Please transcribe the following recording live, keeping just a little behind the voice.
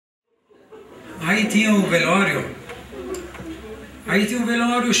Aí tinha o velório. Aí tinha um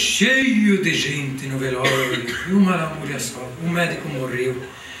velório cheio de gente no velório. E uma lamúria só. O médico morreu.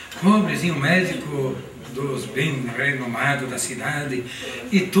 Pobrezinho, médico dos bem renomados da cidade.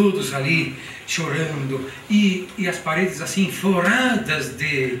 E todos ali chorando. E as paredes assim floradas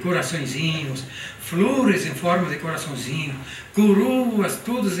de coraçõezinhos. Flores em forma de coraçãozinho. Coroas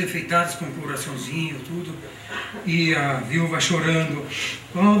todas enfeitadas com coraçãozinho, tudo. E a viúva chorando.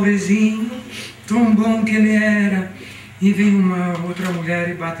 Pobrezinho, tão bom que ele era. E vem uma outra mulher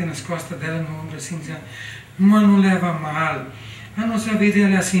e bate nas costas dela no ombro assim, dizendo: mas não leva mal, a nossa vida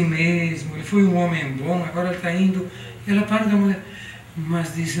é assim mesmo, ele foi um homem bom, agora ele está indo. Ela para da mulher: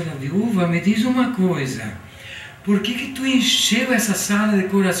 mas diz ela, viúva, me diz uma coisa, por que tu encheu essa sala de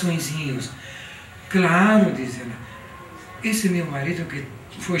coraçõezinhos? Claro, diz ela, esse meu marido que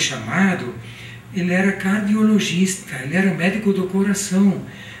foi chamado, ele era cardiologista, ele era médico do coração.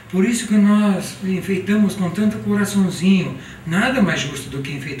 Por isso que nós enfeitamos com tanto coraçãozinho. Nada mais justo do que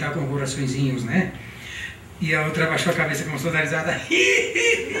enfeitar com coraçõezinhos, né? E a outra abaixou a cabeça e começou a dar risada.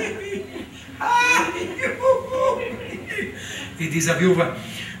 E diz a viúva: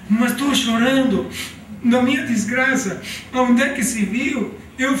 mas estou chorando na minha desgraça. Onde é que se viu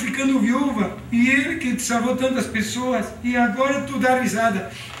eu ficando viúva e ele que salvou tantas pessoas e agora tu dá risada?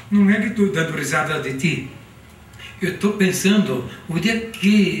 Não é que estou dando risada de ti. Eu estou pensando, o dia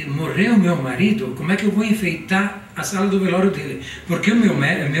que morreu meu marido, como é que eu vou enfeitar a sala do velório dele? Porque o meu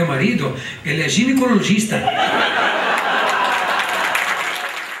marido, ele é ginecologista.